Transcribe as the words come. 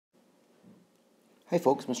Hi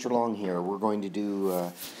folks, Mr. Long here. We're going to do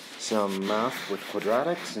some math with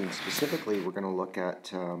quadratics, and specifically we're going to look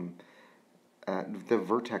at the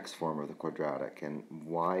vertex form of the quadratic and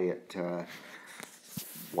why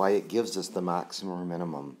it gives us the maximum or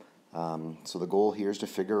minimum. So the goal here is to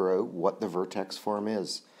figure out what the vertex form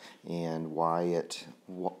is and why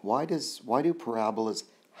do parabolas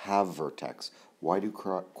have vertex? Why do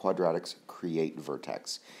quadratics create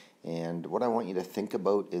vertex? And what I want you to think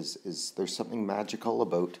about is there's something magical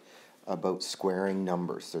about squaring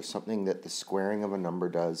numbers. There's something that the squaring of a number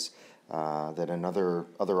does that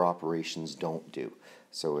other operations don't do.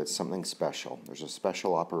 So it's something special. There's a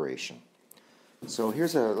special operation. So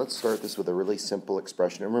let's start this with a really simple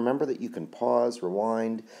expression. And remember that you can pause,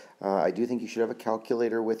 rewind. I do think you should have a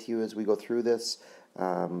calculator with you as we go through this.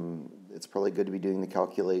 It's probably good to be doing the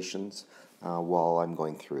calculations while I'm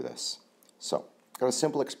going through this. So, got a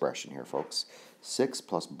simple expression here, folks. 6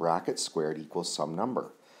 plus bracket squared equals some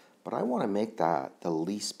number. But I want to make that the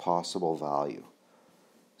least possible value.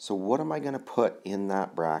 So what am I going to put in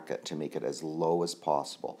that bracket to make it as low as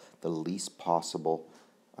possible? The least possible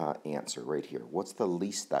answer right here. What's the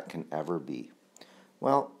least that can ever be?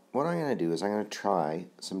 Well, what I'm going to do is I'm going to try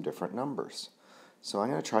some different numbers. So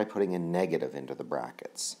I'm going to try putting a negative into the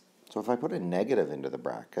brackets. So if I put a negative into the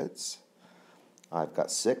brackets, I've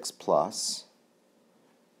got 6 plus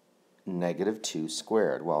negative 2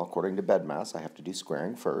 squared. Well, according to BEDMAS, I have to do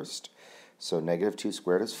squaring first. So negative 2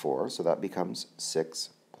 squared is 4, so that becomes 6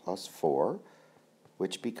 plus 4,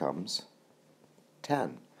 which becomes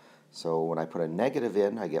 10. So when I put a negative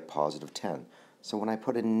in, I get positive 10. So when I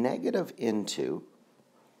put a negative into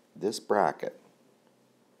this bracket,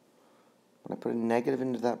 when I put a negative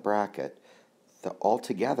into that bracket,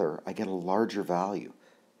 altogether I get a larger value.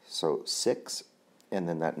 So 6, and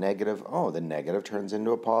then that negative, the negative turns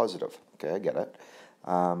into a positive. Okay, I get it.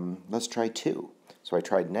 Let's try 2. So I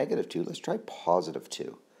tried negative 2, let's try positive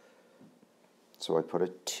 2. So I put a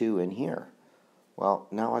 2 in here. Well,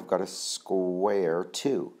 now I've got to square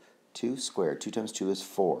 2. 2 squared, 2 times 2 is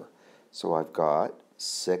 4. So I've got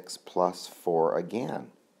 6 plus 4 again,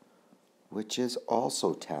 which is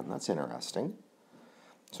also 10. That's interesting.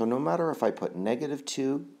 So no matter if I put negative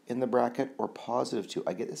 2 in the bracket or positive 2,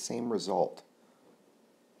 I get the same result.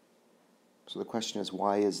 So the question is,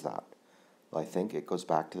 why is that? Well, I think it goes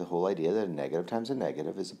back to the whole idea that a negative times a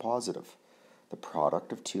negative is a positive. The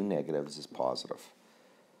product of two negatives is positive.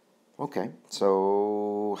 Okay,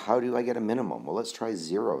 so how do I get a minimum? Well, let's try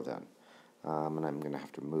 0 then. And I'm going to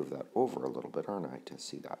have to move that over a little bit, aren't I, to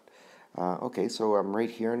see that. Okay, so I'm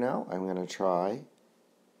right here now. I'm going to try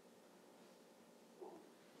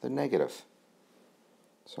the negative.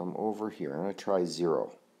 So I'm over here. I'm going to try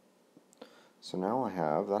 0. So now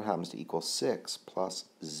that happens to equal 6 plus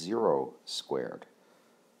 0 squared,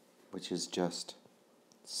 which is just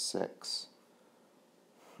 6.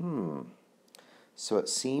 So it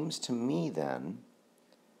seems to me then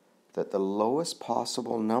that the lowest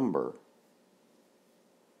possible number,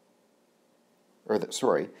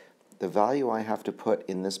 the value I have to put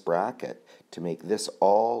in this bracket to make this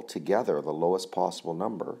all together the lowest possible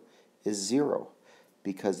number is 0,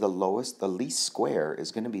 because the least square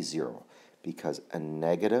is going to be 0. Because a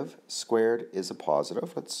negative squared is a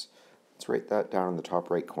positive. Let's write that down in the top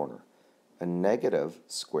right corner. A negative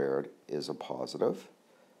squared is a positive.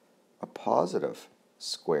 A positive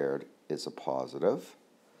squared is a positive.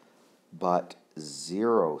 But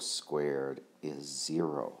 0 squared is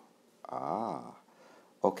 0.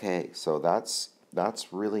 Okay, so that's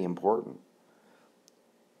really important.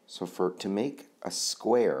 So to make a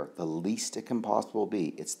square the least it can possibly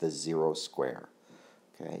be, it's the 0 square.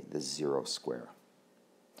 Okay, the 0 square.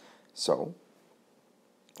 So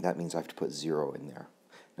that means I have to put 0 in there.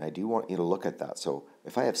 And I do want you to look at that. So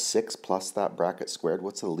if I have 6 plus that bracket squared,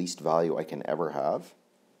 what's the least value I can ever have?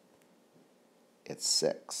 It's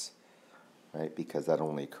 6, right? Because that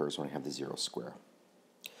only occurs when I have the 0 square.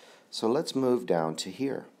 So let's move down to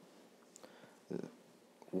here.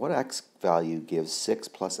 What x value gives 6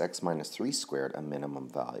 plus x minus 3 squared a minimum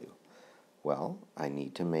value? Well, I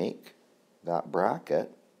need to make that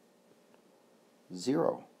bracket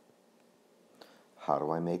 0. How do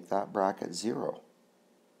I make that bracket 0?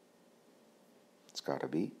 It's got to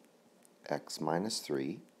be x minus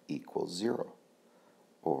 3 equals 0,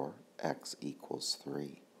 or x equals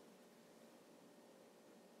 3.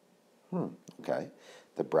 Okay,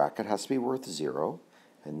 the bracket has to be worth 0,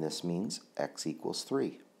 and this means x equals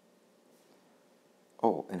 3.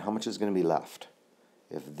 Oh, and how much is going to be left?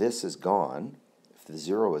 If this is gone, if the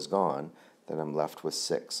 0 is gone, then I'm left with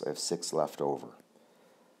 6. I have 6 left over.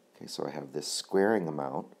 Okay, so I have this squaring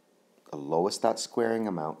amount. The lowest that squaring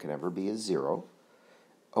amount can ever be is 0.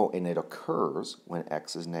 Oh, and it occurs when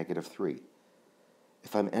x is negative 3.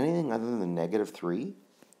 If I'm anything other than negative 3,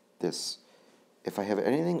 if I have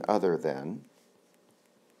anything other than,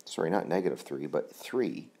 sorry, not negative 3, but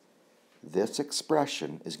 3, this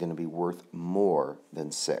expression is going to be worth more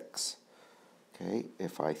than 6. Okay,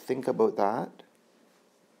 if I think about that,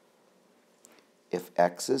 if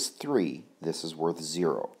x is 3, this is worth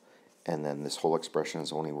 0, and then this whole expression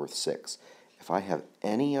is only worth 6. If I have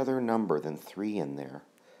any other number than 3 in there,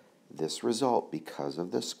 this result, because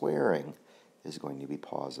of the squaring, is going to be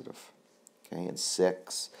positive. Okay, and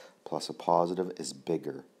 6 plus a positive is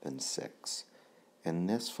bigger than 6. And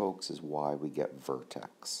this, folks, is why we get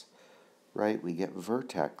vertex. Right? We get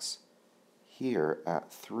vertex here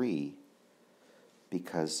at 3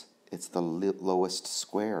 because it's the lowest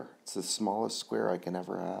square. It's the smallest square I can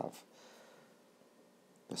ever have.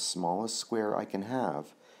 The smallest square I can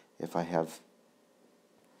have if I have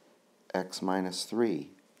x minus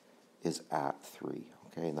 3 is at 3.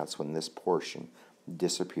 Okay, and that's when this portion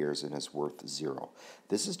disappears and is worth 0.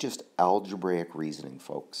 This is just algebraic reasoning,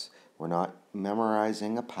 folks. We're not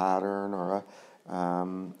memorizing a pattern or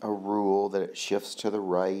a rule that it shifts to the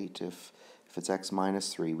right if it's x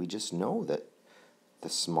minus 3. We just know that the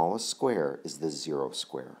smallest square is the 0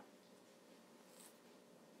 square.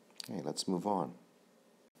 Okay, let's move on.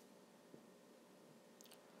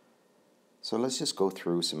 So let's just go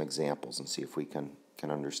through some examples and see if we can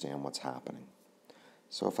understand what's happening.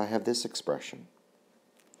 So if I have this expression,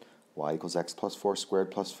 y equals x plus 4 squared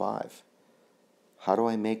plus 5, how do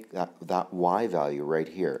I make that y value right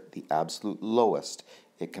here the absolute lowest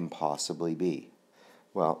it can possibly be?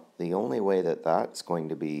 Well, the only way that that's going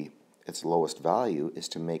to be its lowest value is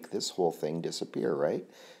to make this whole thing disappear, right?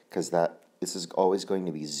 Because this is always going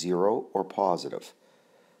to be 0 or positive.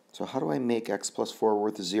 So how do I make x plus 4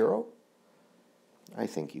 worth 0? I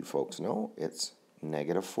think you folks know it's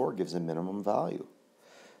negative 4 gives a minimum value.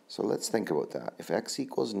 So let's think about that. If x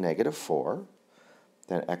equals negative 4,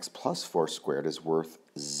 then x plus 4 squared is worth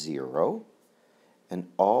 0. And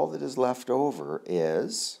all that is left over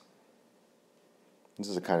is, this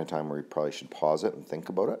is the kind of time where you probably should pause it and think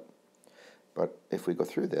about it. But if we go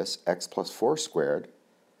through this, x plus 4 squared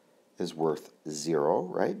is worth 0,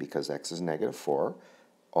 right? Because x is negative 4.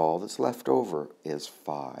 All that's left over is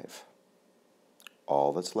 5.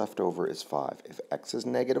 All that's left over is 5. If x is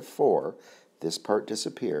negative 4, this part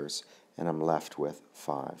disappears, and I'm left with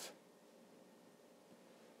 5.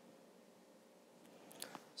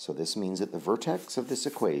 So this means that the vertex of this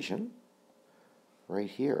equation, right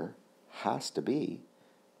here, has to be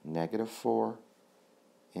negative 4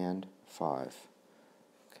 and 5.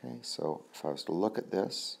 Okay, so if I was to look at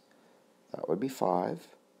this, that would be 5,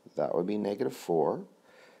 that would be negative 4,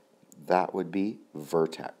 that would be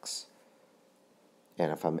vertex.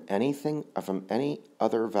 And if I'm any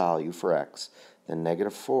other value for x than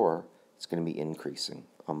negative 4, it's going to be increasing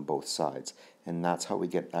on both sides. And that's how we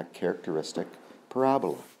get that characteristic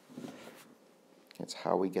parabola. It's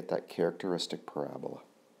how we get that characteristic parabola.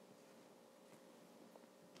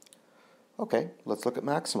 Okay, let's look at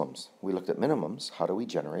maximums. We looked at minimums. How do we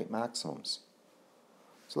generate maximums?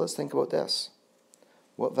 So let's think about this.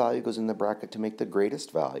 What value goes in the bracket to make the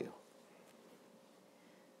greatest value?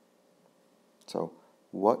 So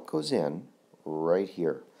what goes in right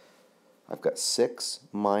here? I've got 6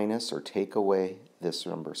 minus or take away this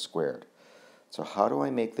number squared. So how do I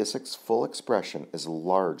make this full expression as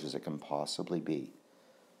large as it can possibly be?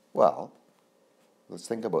 Well, let's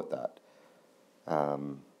think about that.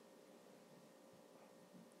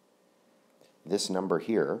 This number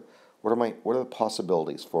here, what are the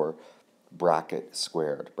possibilities for bracket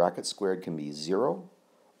squared? Bracket squared can be 0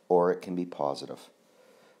 or it can be positive.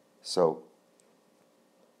 So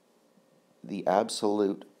the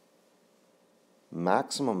absolute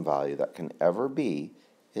maximum value that can ever be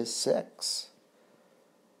is 6.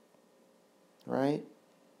 Right?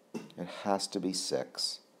 It has to be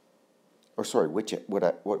 6. Or sorry,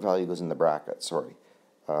 what value goes in the bracket? Sorry.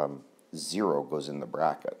 0 goes in the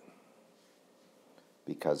bracket.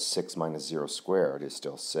 Because 6 minus 0 squared is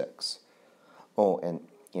still 6. Oh, and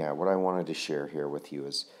yeah, what I wanted to share here with you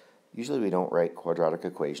is usually we don't write quadratic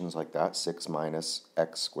equations like that, 6 minus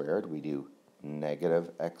x squared. We do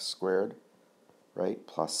negative x squared, right,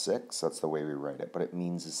 plus 6. That's the way we write it, but it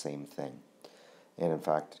means the same thing. And in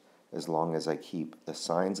fact, as long as I keep the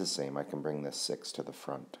signs the same, I can bring this 6 to the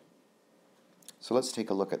front. So let's take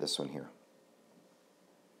a look at this one here.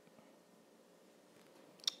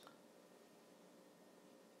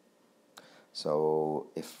 So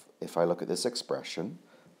if I look at this expression,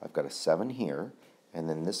 I've got a 7 here, and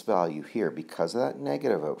then this value here, because of that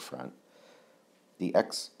negative out front,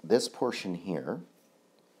 this portion here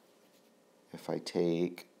if I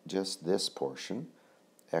take just this portion,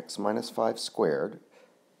 x minus 5 squared,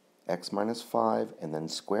 x minus 5, and then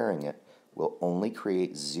squaring it will only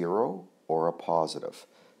create 0 or a positive.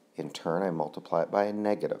 In turn, I multiply it by a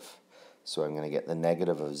negative. So I'm going to get the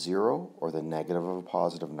negative of 0 or the negative of a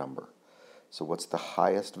positive number. So what's the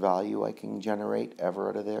highest value I can generate ever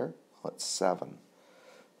out of there? Well, it's 7.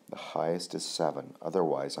 The highest is 7.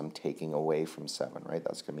 Otherwise, I'm taking away from 7, right?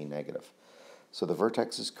 That's going to be negative. So the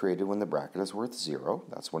vertex is created when the bracket is worth 0.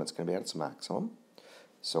 That's when it's going to be at its maximum.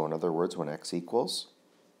 So in other words, when x equals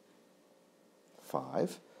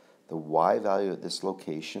 5, the y value at this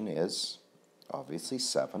location is obviously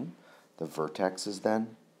 7. The vertex is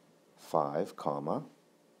then 5, comma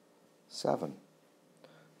 7.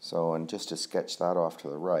 So, and just to sketch that off to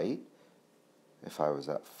the right, if I was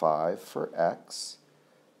at 5 for x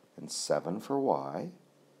and 7 for y,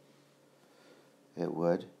 it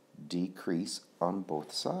would decrease on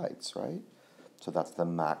both sides, right? So that's the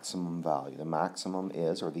maximum value. The maximum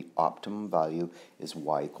is, or the optimum value is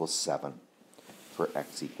y equals 7 for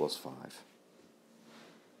x equals 5.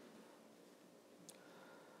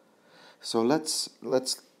 So let's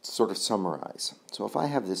sort of summarize. So if I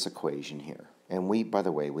have this equation here, and we, by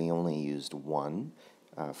the way, we only used 1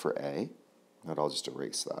 for a, but I'll just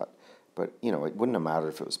erase that. But, you know, it wouldn't have mattered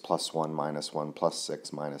if it was plus 1, minus 1, plus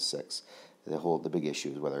 6, minus 6. The big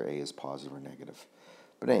issue is whether a is positive or negative.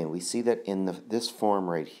 But anyway, we see that in this form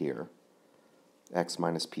right here, x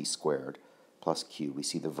minus p squared plus q, we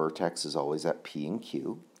see the vertex is always at p and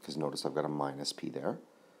q, because notice I've got a minus p there.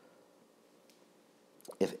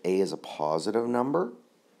 If a is a positive number,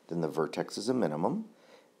 then the vertex is a minimum.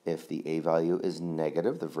 If the a value is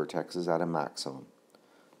negative, the vertex is at a maximum.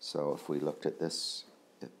 So if we looked at this,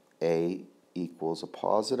 if a equals a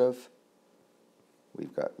positive,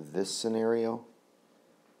 we've got this scenario.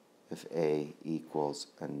 If a equals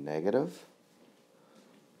a negative,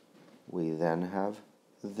 we then have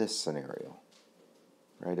this scenario,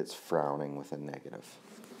 right? It's frowning with a negative.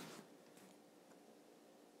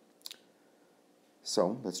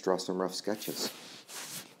 So let's draw some rough sketches.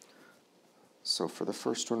 So for the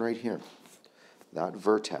first one right here, that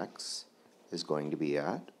vertex is going to be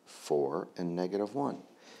at 4 and negative 1.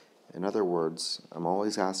 In other words, I'm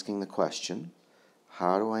always asking the question,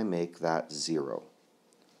 how do I make that 0?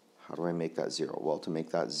 How do I make that 0? Well, to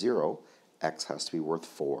make that 0, x has to be worth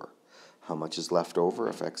 4. How much is left over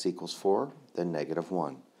if x equals 4? Then negative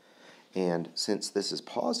 1. And since this is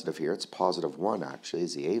positive here, it's positive 1 actually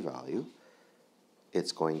is the a value,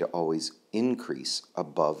 it's going to always increase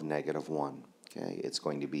above negative 1. Okay, it's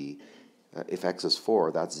going to be, if x is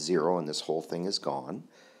 4, that's 0 and this whole thing is gone,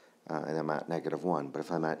 and I'm at negative 1. But if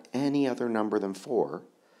I'm at any other number than 4,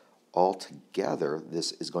 altogether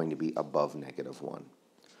this is going to be above negative 1.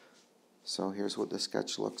 So here's what the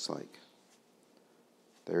sketch looks like.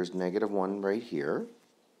 There's negative 1 right here,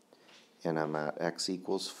 and I'm at x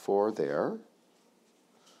equals 4 there,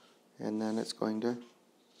 and then it's going to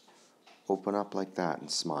open up like that and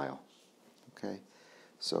smile. Okay,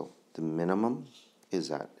 so the minimum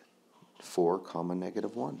is at 4 comma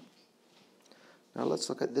negative 1. Now let's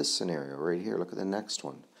look at this scenario right here. Look at the next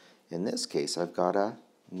one. In this case, I've got a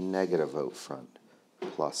negative out front,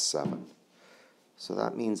 plus 7. So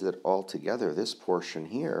that means that altogether, this portion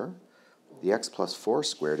here, the x plus 4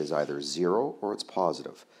 squared is either 0 or it's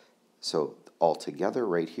positive. So altogether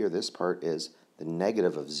right here, this part is the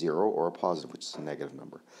negative of 0 or a positive, which is a negative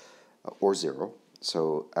number, or 0.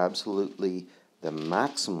 So absolutely the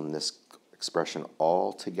maximum this expression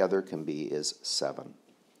altogether can be is 7.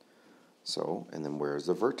 So, and then where's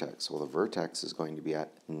the vertex? Well, the vertex is going to be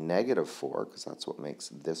at negative 4, because that's what makes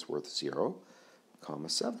this worth 0, comma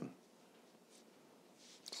 7.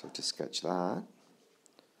 So to sketch that,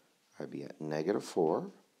 I'd be at negative 4,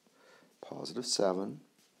 positive 7,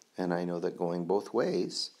 and I know that going both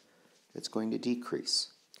ways, it's going to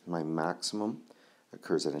decrease. My maximum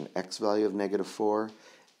occurs at an x value of negative 4,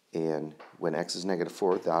 and when x is negative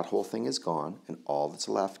 4, that whole thing is gone, and all that's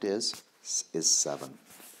left is 7.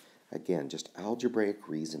 Again, just algebraic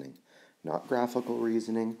reasoning, not graphical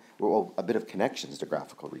reasoning. Well, a bit of connections to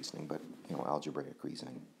graphical reasoning, but algebraic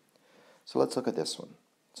reasoning. So let's look at this one.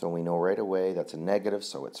 So we know right away that's a negative,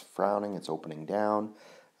 so it's frowning, it's opening down.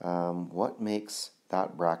 What makes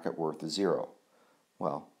that bracket worth 0?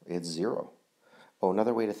 Well, it's 0. Oh,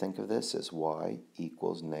 another way to think of this is y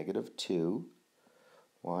equals negative 2,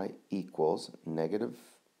 y equals negative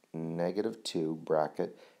 2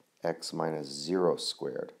 bracket x minus 0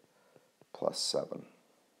 squared plus 7.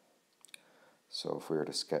 So if we were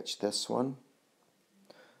to sketch this one,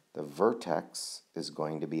 the vertex is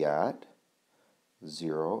going to be at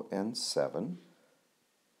 0 and 7.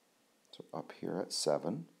 So So up here at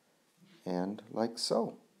 7, and like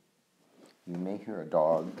so. You may hear a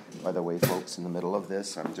dog, by the way, folks, in the middle of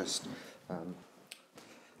this. I'm just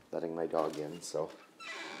letting my dog in, so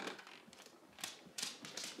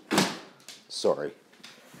sorry.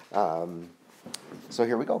 So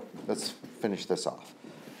here we go. Let's finish this off.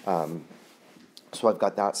 So I've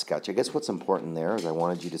got that sketch. I guess what's important there is I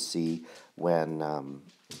wanted you to see when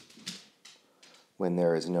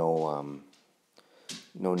there is no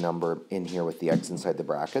number in here with the x inside the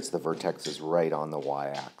brackets, the vertex is right on the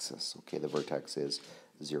y-axis. Okay, the vertex is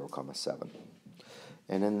 0, 7.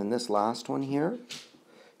 And then in this last one here,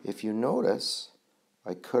 if you notice,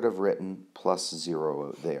 I could have written plus 0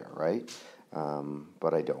 out there, right?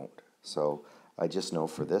 But I don't. So I just know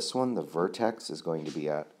for this one, the vertex is going to be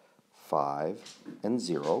at 5 and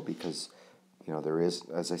 0 because, you know, there is,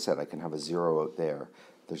 as I said, I can have a 0 out there.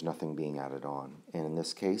 There's nothing being added on. And in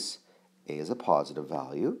this case, a is a positive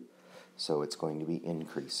value, so it's going to be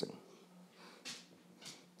increasing.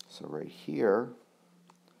 So right here,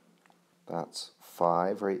 that's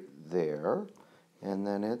 5 right there, and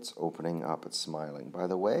then it's opening up, it's smiling. By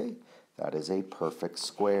the way, that is a perfect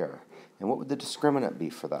square. And what would the discriminant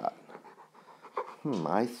be for that?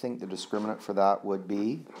 I think the discriminant for that would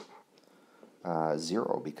be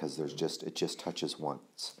 0 because it just touches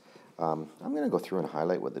once. I'm going to go through and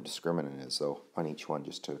highlight what the discriminant is, though, on each one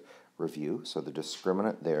just to review. So the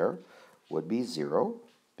discriminant there would be 0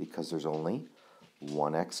 because there's only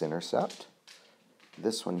one x-intercept.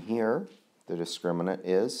 This one here, the discriminant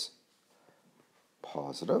is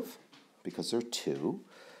positive because there are 2.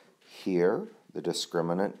 Here, the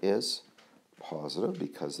discriminant is positive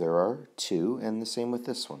because there are 2, and the same with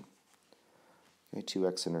this one. Okay, 2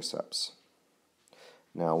 x-intercepts.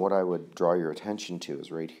 Now, what I would draw your attention to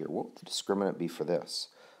is right here. What would the discriminant be for this?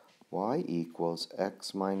 Y equals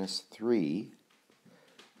x minus 3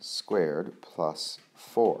 squared plus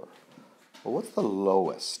 4. Well, what's the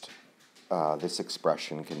lowest this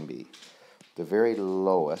expression can be? The very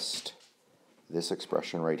lowest this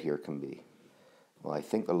expression right here can be. Well, I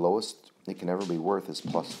think the lowest it can ever be worth is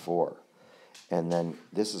plus 4. And then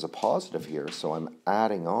this is a positive here, so I'm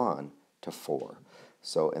adding on to 4.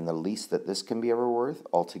 So, and the least that this can be ever worth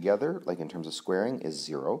altogether, like in terms of squaring, is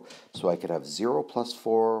 0. So I could have 0 plus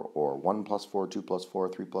 4, or 1 plus 4, 2 plus 4,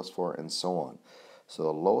 3 plus 4, and so on. So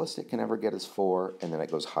the lowest it can ever get is 4, and then it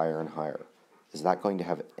goes higher and higher. Is that going to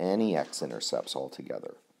have any x-intercepts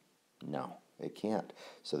altogether? No, it can't.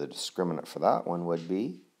 So the discriminant for that one would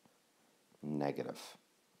be negative.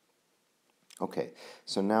 Okay,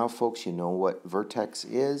 so now, folks, you know what vertex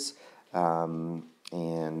is.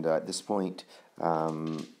 And at this point,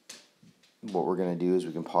 what we're going to do is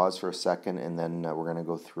we can pause for a second, and then we're going to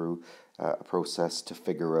go through a process to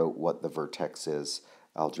figure out what the vertex is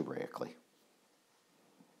algebraically.